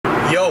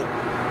Yo,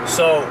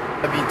 so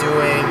we're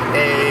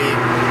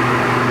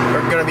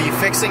gonna be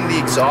fixing the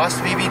exhaust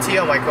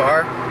VVT on my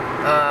car.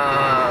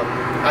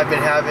 I've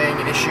been having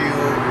an issue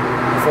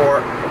for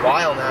a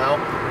while now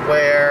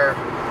where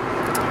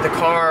the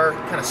car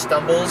kind of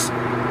stumbles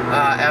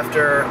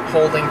after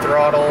holding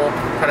throttle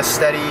kind of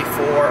steady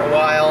for a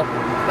while.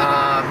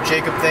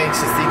 Jacob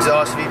thinks it's the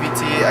exhaust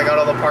VVT. I got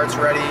all the parts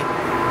ready.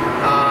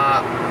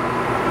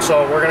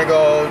 So we're gonna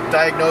go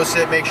diagnose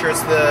it, make sure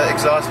it's the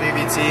exhaust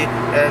VVT,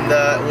 and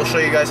we'll show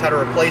you guys how to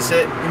replace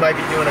it. We might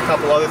be doing a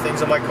couple other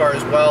things on my car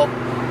as well.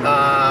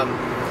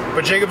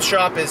 But Jacob's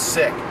shop is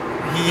sick.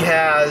 He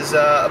has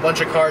a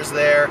bunch of cars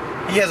there.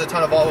 He has a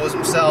ton of Volvos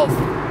himself,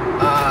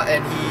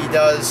 and he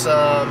does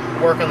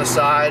some work on the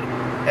side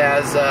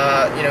as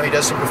you know, he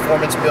does some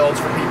performance builds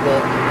for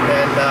people,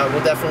 and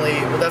we'll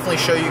definitely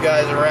show you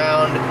guys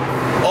around.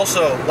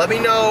 Also, let me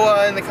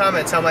know in the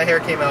comments how my hair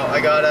came out. I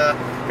got a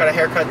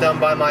haircut done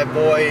by my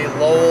boy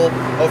Lowell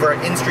over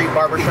at In Street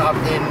Barbershop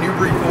in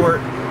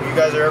Newburyport. If you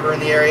guys are ever in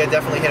the area,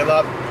 definitely hit him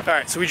up.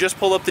 Alright, so we just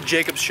pulled up to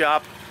Jacob's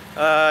shop.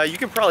 You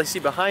can probably see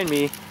behind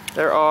me,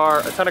 there are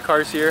a ton of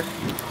cars here.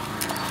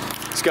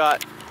 It's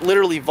got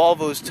literally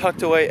Volvos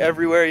tucked away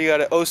everywhere. You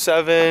got an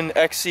 07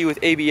 XC with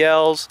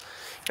ABLs,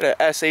 got an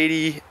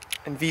S80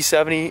 and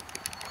V70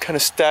 kind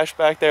of stashed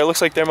back there. It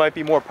looks like there might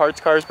be more parts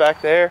cars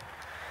back there.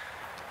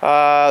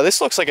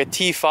 This looks like a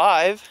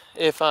T5,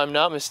 if I'm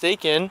not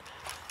mistaken,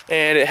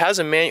 and it has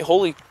a manual.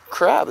 Holy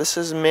crap, this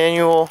is a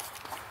manual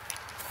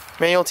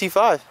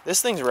T5.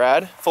 This thing's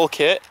rad, full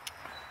kit.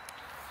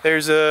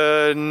 There's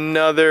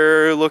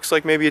another, looks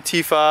like maybe a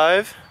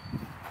T5.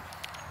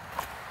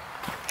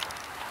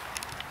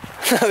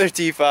 Another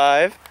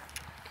T5.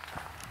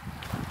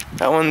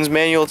 That one's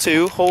manual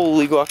too.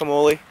 Holy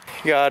guacamole.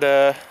 You got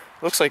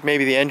looks like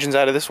maybe the engine's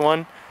out of this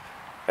one.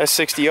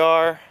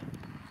 S60R.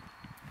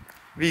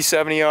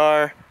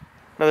 V70R,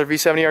 another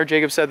V70R.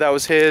 Jacob said that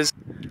was his.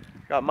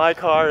 Got my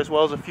car as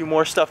well as a few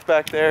more stuff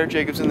back there.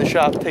 Jacob's in the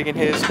shop taking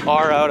his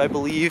R out, I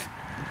believe.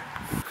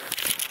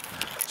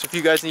 So if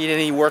you guys need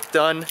any work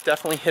done,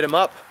 definitely hit him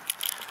up.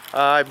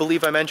 I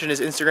believe I mentioned his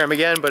Instagram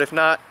again, but if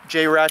not,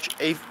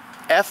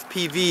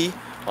 JRatchFPV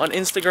on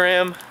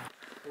Instagram.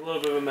 A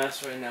little bit of a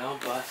mess right now,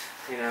 but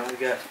you know, we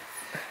got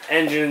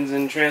engines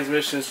and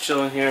transmissions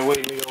chilling here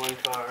waiting to go in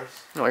cars.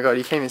 Oh my god,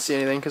 you can't even see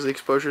anything because the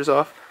exposure's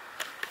off.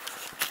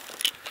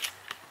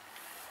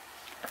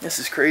 This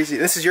is crazy.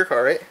 This is your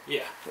car, right?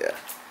 Yeah. Yeah.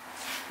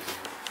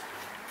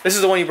 This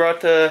is the one you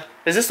brought to...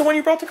 Is this the one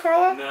you brought to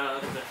Carla? No,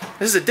 that's different.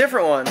 This is a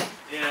different one.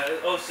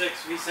 Yeah,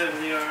 06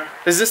 V70R.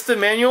 Is this the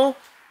manual?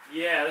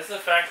 Yeah, this is the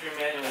factory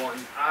manual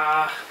one.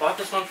 Bought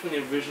this one from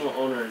the original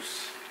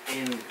owners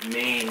in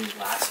Maine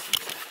last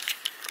year.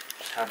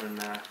 Just having,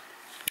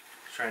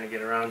 trying to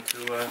get around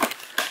to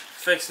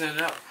fixing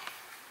it up.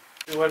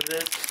 See what it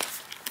is.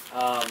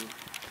 And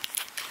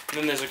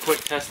then there's a quick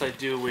test I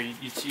do where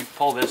you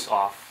pull this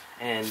off.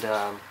 And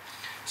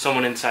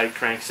someone inside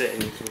cranks it,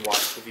 and you can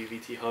watch the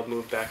VVT hub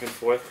move back and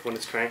forth when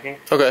it's cranking.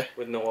 Okay.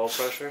 With no oil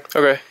pressure.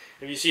 Okay.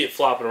 If you see it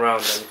flopping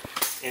around, then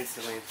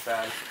instantly it's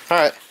bad.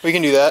 Alright, we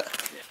can do that.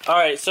 Yeah.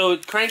 Alright, so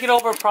crank it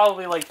over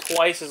probably like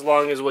twice as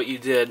long as what you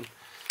did.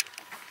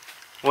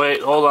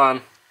 Wait, hold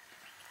on.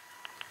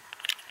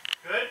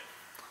 Good?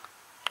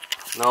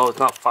 No, it's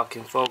not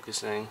fucking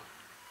focusing.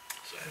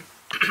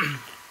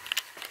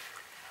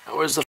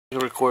 Where's the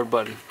record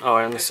button? Oh,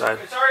 right on the side.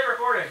 It's already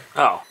recording.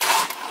 Oh.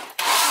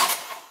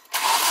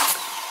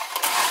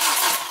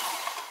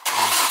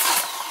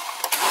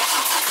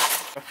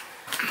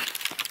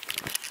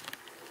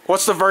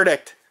 What's the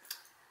verdict?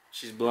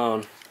 She's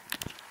blown.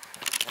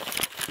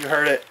 You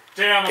heard it.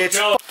 Damn, I'm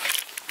jealous.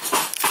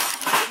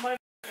 Where'd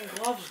my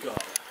gloves go?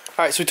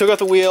 Alright, so we took out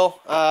the wheel.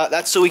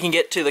 That's so we can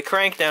get to the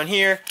crank down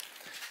here.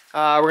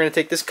 We're going to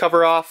take this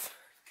cover off,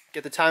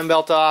 get the time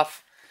belt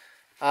off.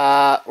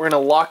 We're going to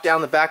lock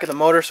down the back of the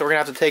motor, so we're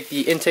going to have to take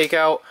the intake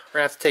out. We're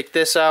going to have to take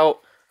this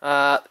out.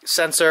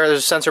 Sensor, there's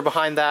a sensor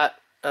behind that.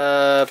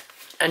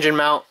 Engine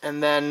mount,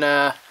 and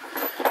then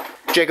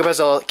Jacob has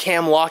a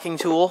cam locking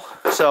tool,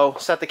 so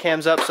set the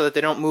cams up so that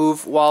they don't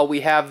move while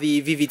we have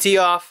the VVT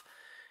off,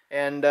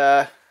 and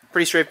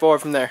pretty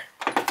straightforward from there.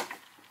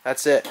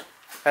 That's it.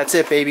 That's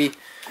it, baby.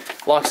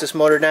 Locks this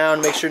motor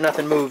down, make sure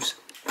nothing moves.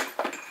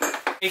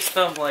 Makes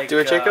them like, do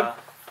it, Jacob?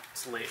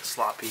 It's late,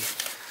 sloppy.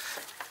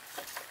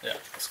 Yeah,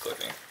 it's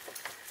clicking.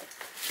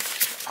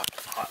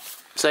 Hot.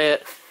 Say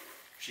it.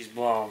 She's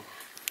blown.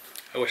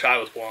 I wish I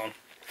was blown.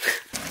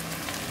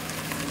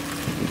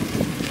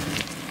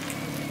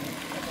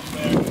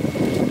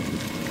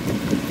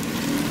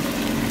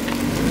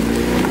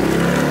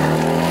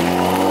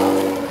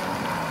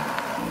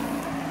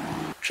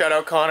 Shout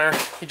out Connor.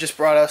 He just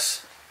brought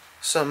us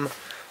some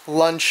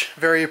lunch.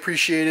 Very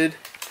appreciated.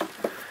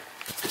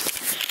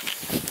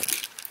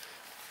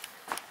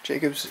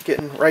 Jacob's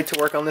getting right to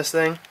work on this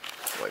thing.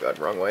 Oh my god,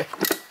 wrong way.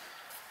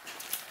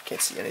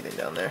 Can't see anything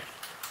down there.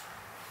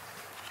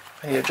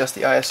 I need to adjust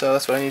the ISO,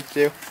 that's what I need to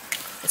do.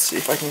 Let's see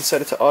if I can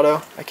set it to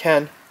auto. I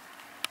can.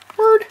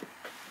 Word!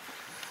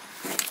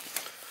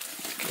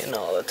 Getting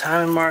all the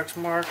timing marks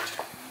marked.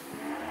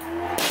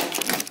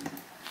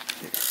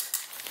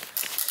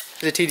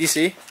 Is it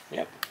TDC?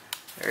 Yep.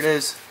 There it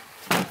is.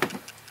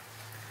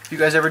 You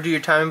guys ever do your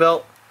timing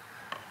belt?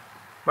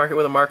 Mark it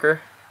with a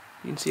marker.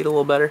 You can see it a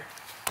little better.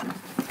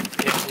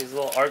 Yeah, these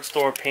little art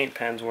store paint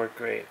pens work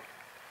great.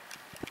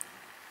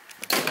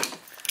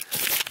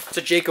 It's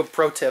a Jacob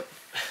pro tip.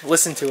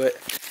 Listen to it.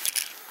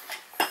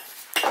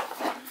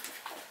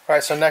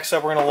 Alright, so next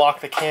up we're going to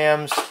lock the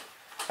cams.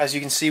 As you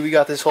can see, we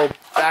got this whole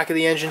back of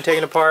the engine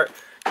taken apart.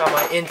 Got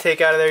my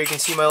intake out of there. You can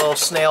see my little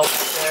snail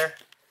there.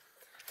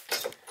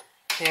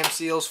 Cam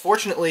seals.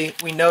 Fortunately,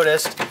 we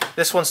noticed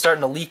this one's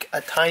starting to leak a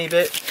tiny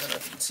bit. I don't know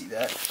if you can see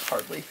that.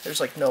 Hardly. There's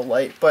like no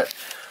light. But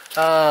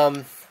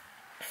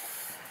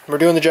we're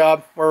doing the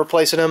job. We're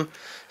replacing them.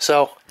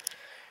 So,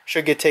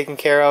 should get taken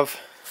care of.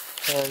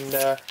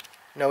 And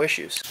no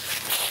issues.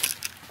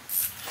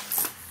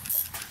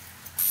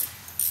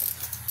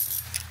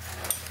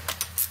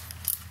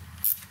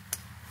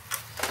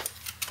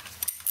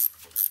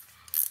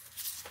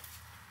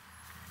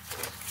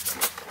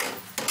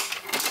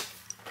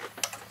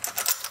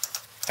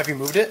 Have you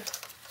moved it?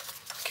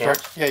 Cam?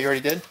 Yeah, you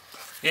already did?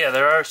 Yeah,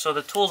 there are. So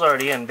the tool's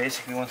already in.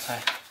 Basically, once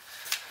I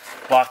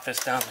lock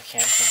this down, the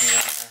cams will be in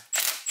their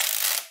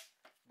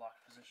lock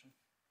position.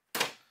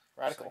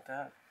 Radical. Just like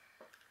that.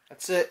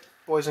 That's it,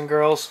 boys and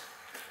girls.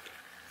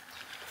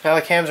 Now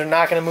the cams are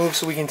not going to move,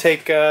 so we can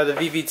take the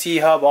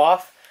VVT hub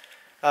off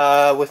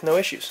with no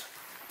issues.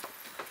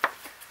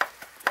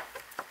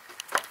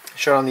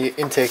 Show it on the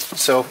intake,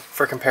 so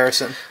for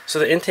comparison. So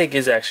the intake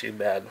is actually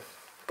bad,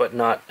 but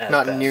not as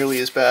Not bad. nearly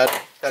as bad.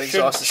 That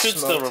exhaust should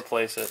is still smoked.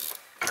 replace it.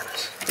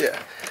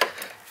 Yeah.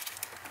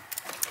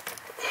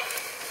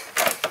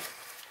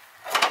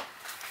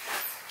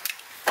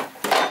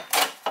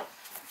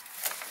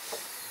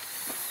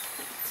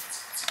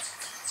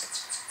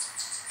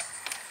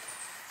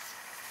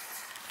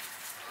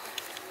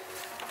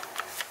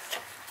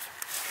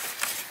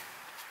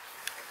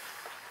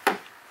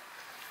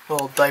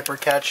 Little diaper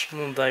catch.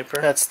 Little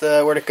diaper. That's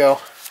the where'd it go?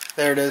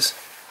 There it is.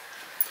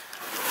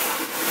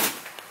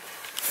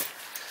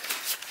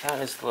 That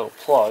is the little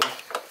plug.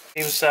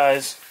 Same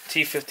size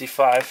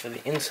T55 for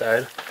the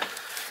inside.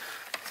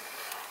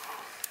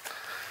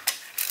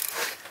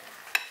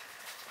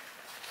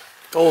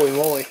 Holy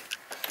moly.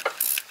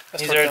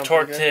 That's These are down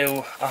torqued pretty good.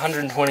 to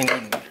 120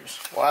 Newton meters.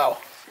 Wow.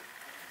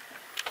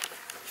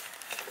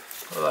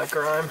 Look at that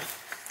grime.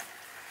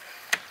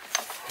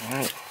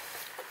 Alright.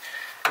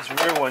 This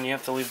rear one you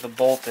have to leave the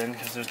bolt in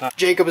because there's not.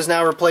 Jacob has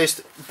now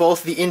replaced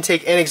both the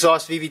intake and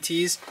exhaust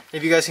VVTs.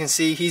 If you guys can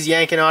see, he's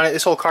yanking on it.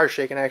 This whole car's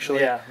shaking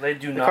actually. Yeah, they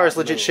do not. The car's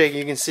legit move. shaking.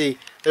 You can see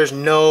there's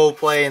no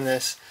play in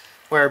this.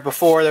 Where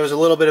before there was a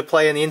little bit of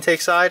play in the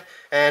intake side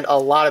and a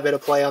lot of bit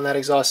of play on that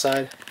exhaust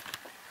side.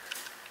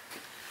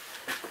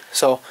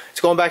 So it's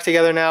going back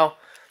together now.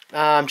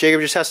 Jacob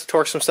just has to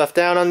torque some stuff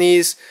down on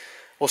these.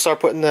 We'll start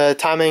putting the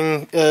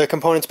timing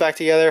components back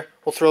together.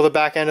 We'll throw the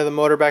back end of the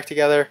motor back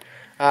together.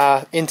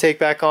 Intake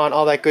back on,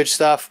 all that good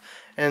stuff.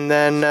 And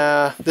then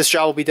this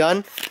job will be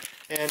done.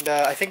 And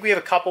I think we have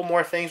a couple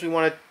more things we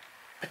want to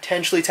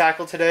potentially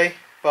tackle today.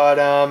 But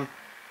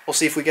we'll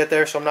see if we get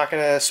there. So I'm not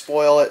going to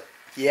spoil it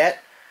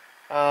yet.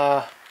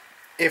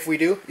 If we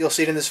do, you'll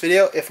see it in this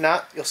video. If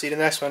not, you'll see it in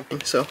the next one.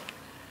 So.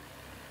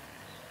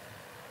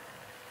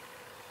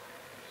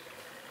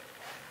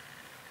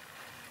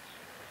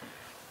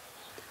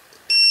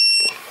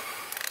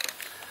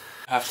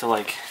 Have to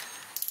like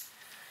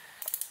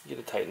you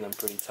gotta tighten them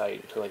pretty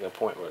tight to like a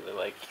point where they're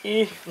like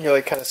eh. You're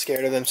like kind of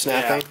scared of them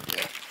snapping.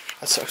 Yeah.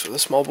 That sucks with the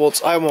small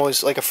bolts. I'm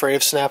always like afraid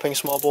of snapping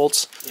small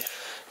bolts. Yeah.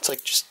 It's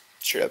like just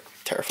straight up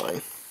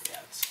terrifying.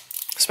 Yeah,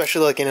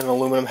 Especially like in an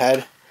aluminum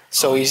head.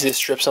 So easy to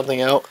strip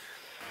something out.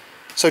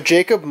 So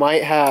Jacob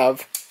might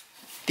have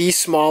the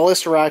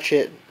smallest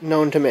ratchet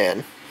known to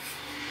man.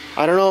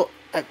 I don't know,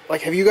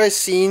 like have you guys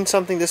seen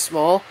something this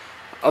small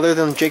other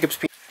than Jacob's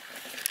penis?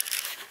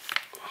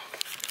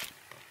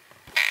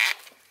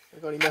 Oh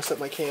my god, he messed up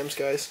my cams,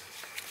 guys.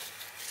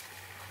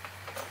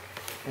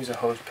 Use a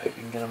hose pick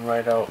and get them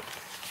right out.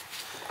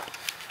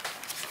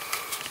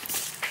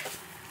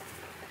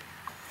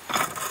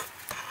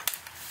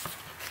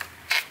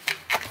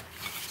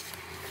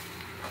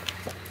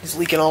 He's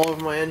leaking all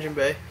over my engine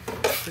bay.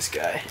 This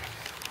guy.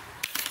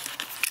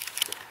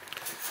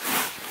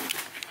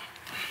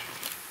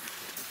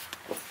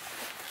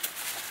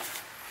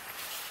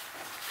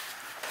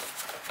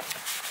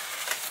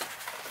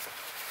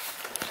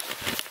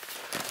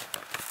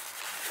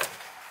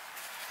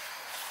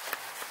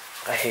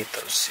 I hate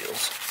those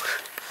seals.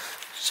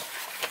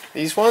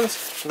 These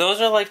ones?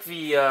 Those are like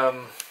the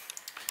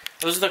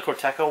those are the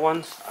Corteco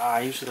ones.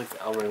 I usually like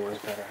the L-ring ones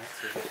better.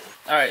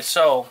 Alright,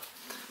 so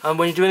when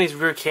you're doing these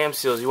rear cam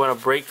seals, you want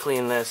to brake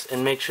clean this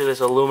and make sure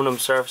this aluminum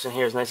surface in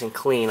here is nice and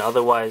clean.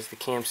 Otherwise, the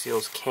cam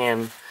seals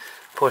can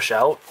push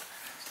out.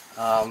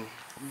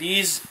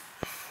 These,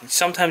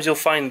 sometimes you'll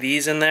find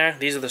these in there.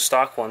 These are the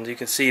stock ones. You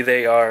can see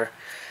the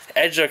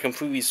edges are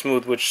completely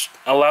smooth, which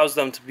allows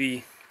them to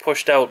be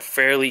pushed out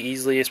fairly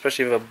easily,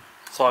 especially if you have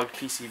a clogged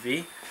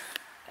PCV.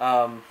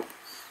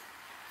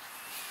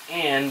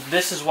 And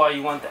this is why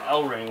you want the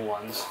L-ring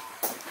ones.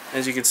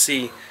 As you can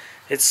see,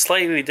 It's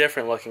slightly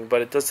different looking,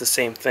 but it does the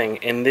same thing.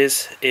 And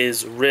this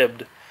is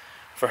ribbed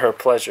for her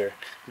pleasure,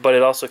 but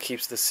it also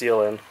keeps the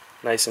seal in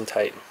nice and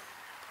tight.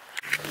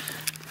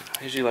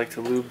 I usually like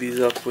to lube these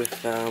up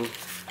with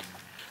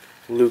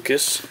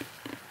Lucas.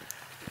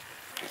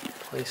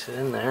 Place it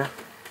in there,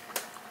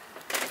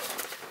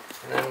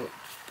 and then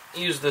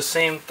use the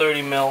same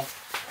 30 mil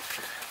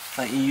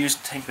that you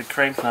used to take the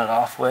crank nut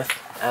off with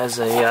as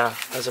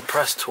a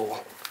press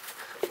tool.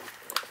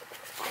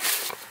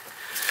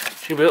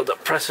 You'll be able to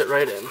press it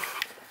right in.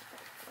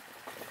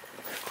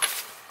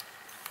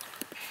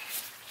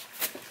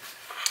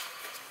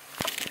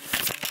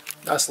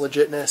 That's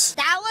legitness.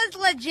 That was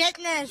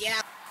legitness.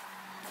 Yeah.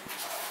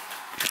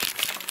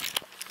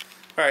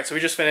 Alright, so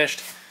we just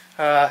finished.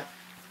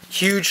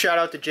 Huge shout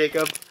out to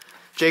Jacob.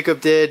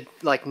 Jacob did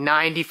like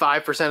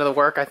 95% of the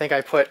work. I think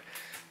I put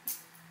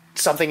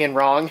something in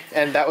wrong,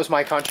 and that was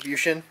my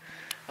contribution.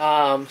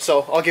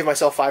 So I'll give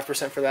myself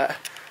 5% for that.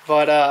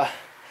 But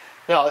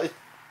no,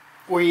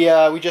 we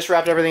just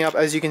wrapped everything up.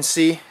 As you can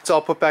see, it's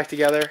all put back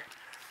together.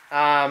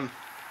 Haven't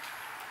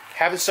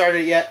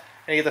started it yet.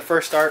 I get the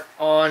first start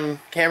on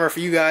camera for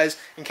you guys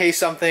in case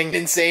something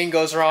insane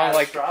goes wrong.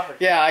 Like,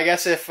 yeah, I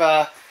guess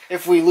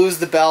if we lose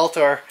the belt,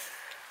 or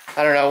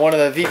I don't know, one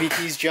of the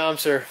VVTs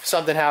jumps or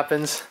something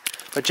happens.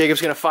 But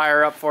Jacob's gonna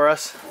fire up for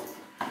us.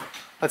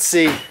 Let's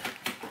see.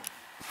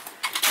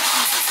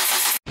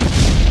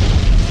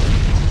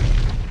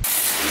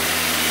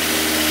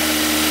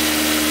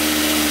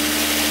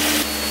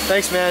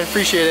 Thanks, man.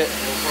 Appreciate it.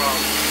 No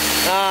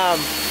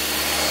problem.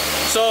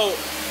 So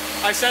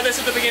I said this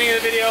at the beginning of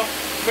the video.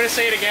 I'm gonna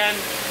say it again.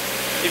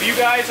 If you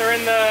guys are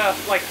in the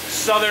like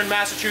southern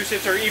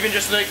Massachusetts or even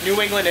just like New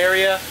England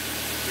area,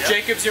 yep,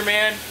 Jacob's your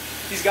man.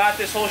 He's got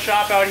this whole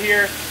shop out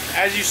here.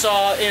 As you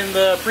saw in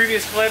the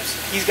previous clips,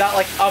 he's got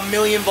like a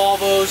million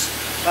Volvos,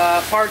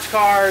 parts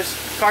cars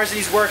that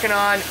he's working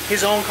on,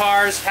 his own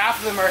cars. Half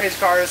of them are his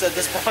cars at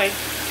this point.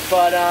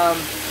 But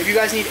if you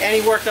guys need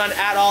any work done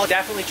at all,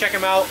 definitely check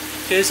him out.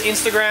 His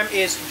Instagram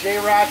is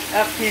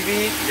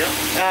jratchfpv. Yep.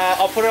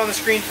 I'll put it on the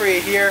screen for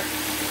you here.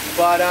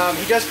 But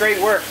he does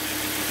great work.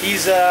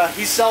 He's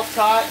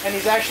self-taught, and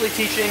he's actually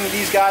teaching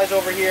these guys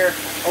over here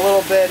a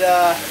little bit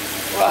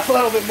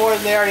more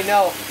than they already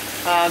know.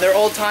 They're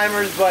old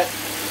timers, but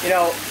you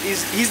know,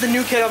 he's the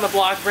new kid on the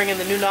block, bringing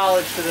the new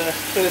knowledge to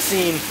the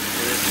scene.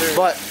 Yes,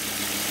 but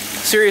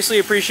seriously,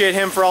 appreciate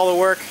him for all the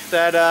work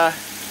that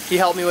he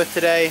helped me with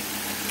today.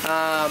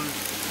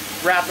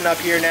 Wrapping up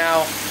here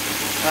now.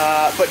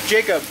 But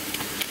Jacob,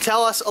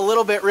 tell us a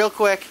little bit, real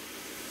quick,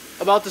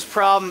 about this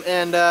problem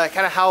and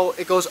kind of how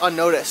it goes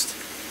unnoticed.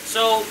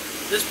 So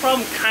this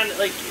problem kind of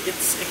like it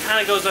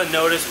kind of goes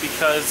unnoticed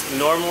because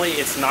normally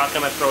it's not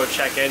going to throw a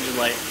check engine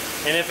light,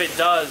 and if it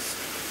does,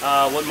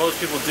 what most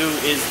people do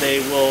is they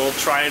will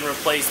try and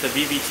replace the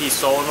VVT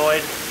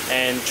solenoid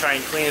and try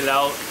and clean it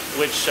out,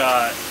 which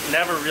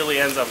never really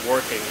ends up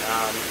working.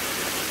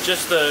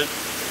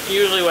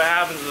 Usually what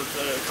happens is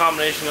a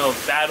combination of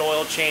bad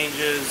oil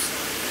changes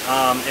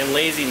and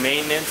lazy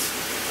maintenance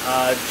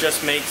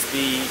just makes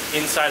the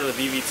inside of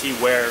the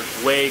VVT wear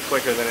way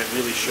quicker than it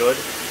really should.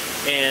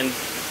 And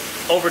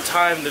over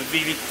time, the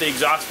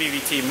exhaust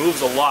VVT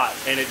moves a lot,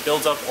 and it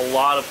builds up a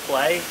lot of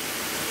play.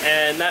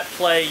 And that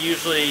play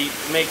usually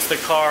makes the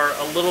car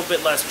a little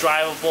bit less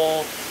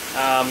drivable.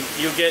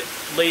 You get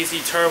lazy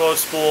turbo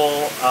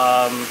spool.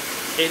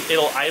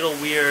 It'll idle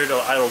weird,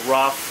 it'll idle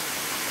rough.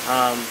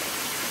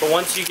 But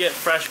once you get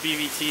fresh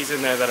VVTs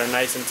in there that are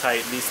nice and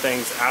tight, these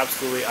things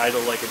absolutely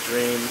idle like a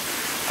dream.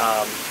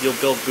 You'll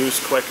build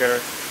boost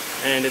quicker,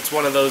 and it's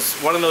one of those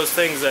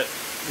things that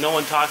no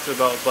one talks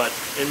about, but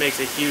it makes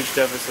a huge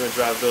difference in the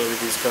drivability of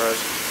these cars.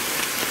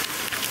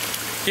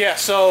 Yeah,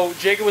 so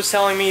Jacob was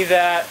telling me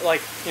that,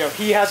 like, you know,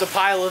 he has a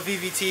pile of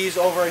VVTs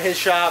over at his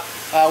shop.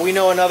 We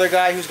know another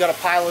guy who's got a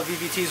pile of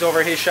VVTs over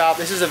at his shop.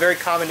 This is a very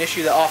common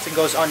issue that often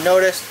goes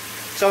unnoticed.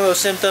 Some of those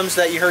symptoms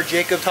that you heard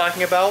Jacob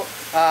talking about,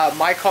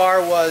 my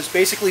car was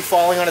basically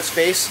falling on its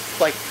face,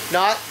 like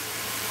not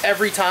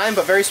every time,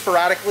 but very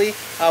sporadically.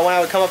 When I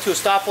would come up to a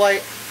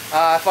stoplight,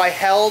 if I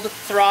held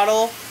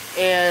throttle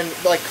and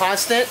like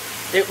constant,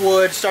 it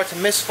would start to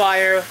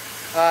misfire.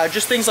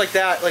 Just things like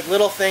that, like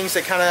little things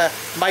that kind of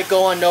might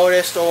go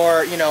unnoticed,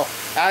 or you know,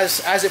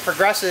 as it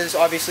progresses,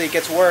 obviously it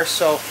gets worse.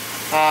 So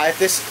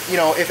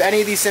if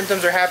any of these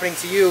symptoms are happening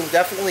to you,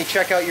 definitely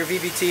check out your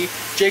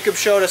VVT. Jacob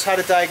showed us how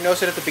to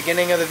diagnose it at the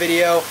beginning of the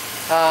video.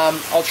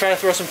 I'll try to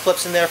throw some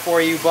clips in there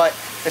for you, but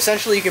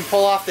essentially you can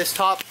pull off this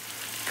top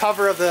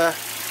cover of the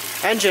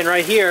engine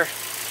right here,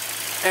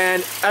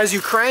 and as you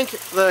crank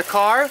the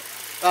car,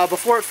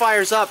 before it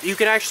fires up, you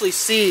can actually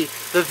see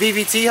the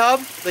VVT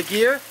hub, the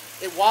gear,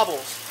 it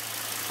wobbles.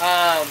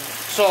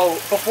 So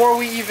before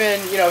we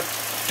even,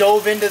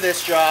 dove into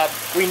this job,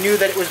 we knew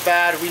that it was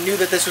bad. We knew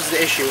that this was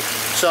the issue.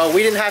 So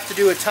we didn't have to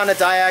do a ton of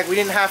diag. We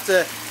didn't have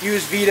to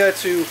use Vita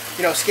to,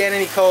 scan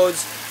any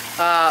codes.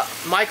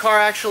 My car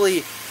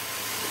actually,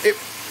 it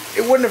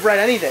wouldn't have read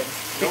anything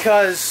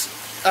because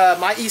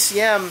my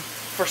ECM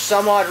for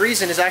some odd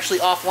reason, is actually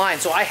offline.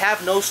 So I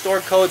have no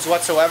stored codes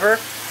whatsoever.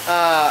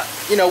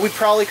 You know, we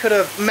probably could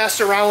have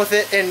messed around with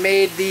it and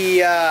made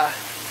the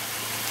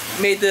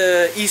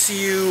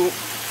ECU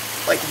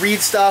like read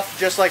stuff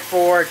just like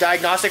for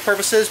diagnostic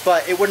purposes,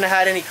 but it wouldn't have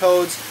had any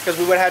codes because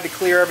we would have had to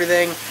clear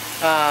everything.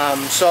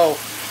 So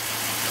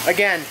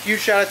again, huge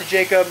shout out to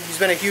Jacob. He's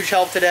been a huge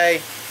help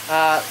today.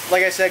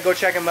 Like I said, go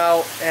check him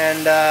out,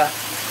 and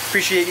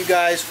appreciate you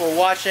guys for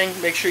watching.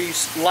 Make sure you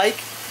like,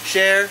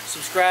 share,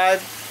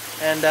 subscribe,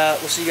 and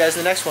we'll see you guys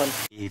in the next one.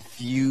 A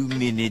few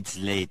minutes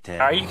later.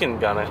 Alright, you can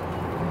gun it.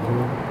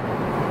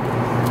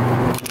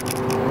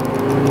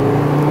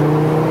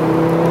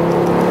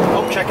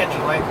 Oh, check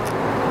engine light.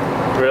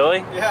 Really?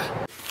 Yeah.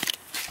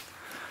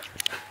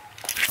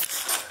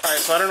 Alright,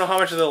 so I don't know how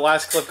much of the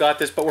last clip got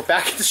this, but we're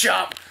back at the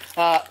shop.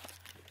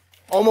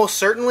 Almost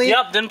certainly.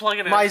 Yep, didn't plug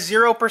it in. My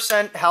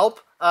 0% help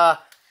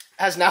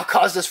has now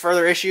caused us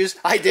further issues.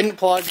 I didn't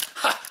plug the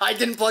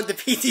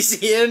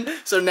PTC in,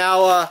 so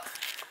now I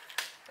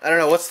don't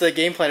know, what's the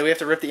game plan? Do we have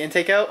to rip the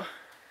intake out?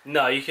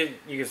 No, you can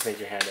stick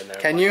your hand in there.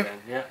 Can you?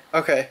 Yeah.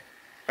 Okay.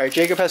 All right,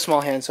 Jacob has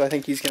small hands, so I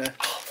think he's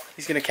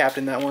gonna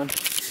captain that one.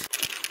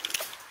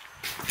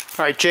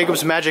 All right,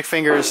 Jacob's magic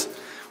fingers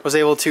was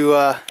able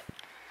to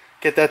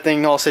get that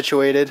thing all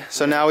situated.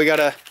 So now we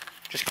gotta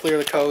just clear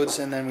the codes,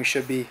 and then we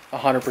should be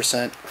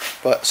 100%.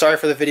 But sorry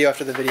for the video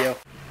after the video.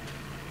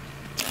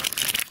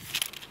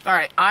 All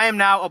right, I am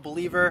now a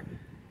believer.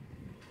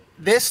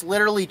 This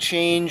literally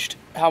changed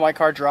how my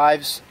car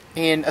drives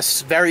in a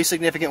very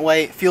significant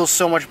way. It feels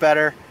so much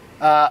better.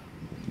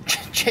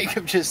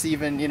 Jacob just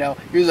even, you know,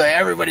 he was like,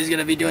 everybody's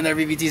gonna be doing their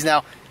VVTs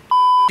now.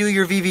 Do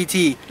your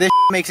VVT. This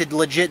makes a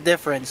legit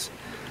difference.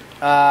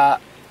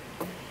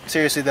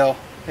 Seriously though,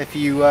 if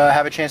you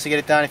have a chance to get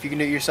it done, if you can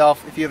do it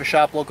yourself, if you have a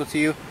shop local to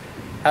you,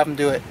 have them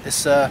do it.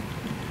 This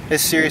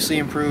seriously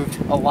improved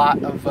a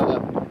lot of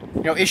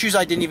you know, issues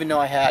I didn't even know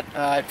I had.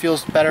 It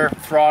feels better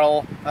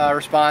throttle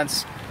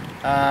response.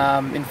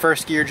 In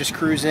first gear, just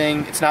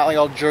cruising. It's not like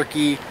all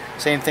jerky.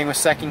 Same thing with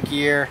second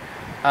gear.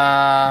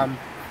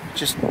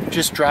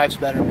 Just drives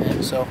better,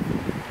 man. So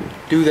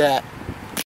do that.